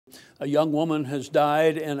A young woman has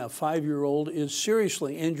died and a 5-year-old is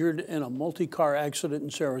seriously injured in a multi-car accident in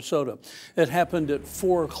Sarasota. It happened at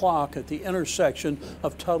 4 o'clock at the intersection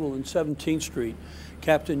of Tuttle and 17th Street.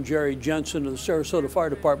 Captain Jerry Jensen of the Sarasota Fire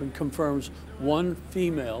Department confirms one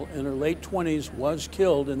female in her late 20s was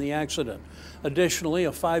killed in the accident. Additionally,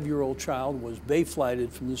 a 5-year-old child was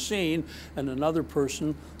bayflighted from the scene and another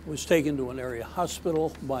person was taken to an area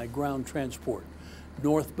hospital by ground transport.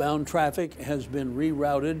 Northbound traffic has been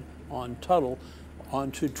rerouted on Tuttle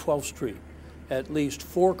onto 12th Street. At least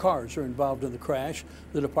 4 cars are involved in the crash.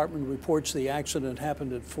 The department reports the accident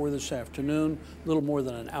happened at 4 this afternoon, a little more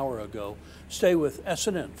than an hour ago. Stay with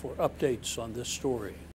SNN for updates on this story.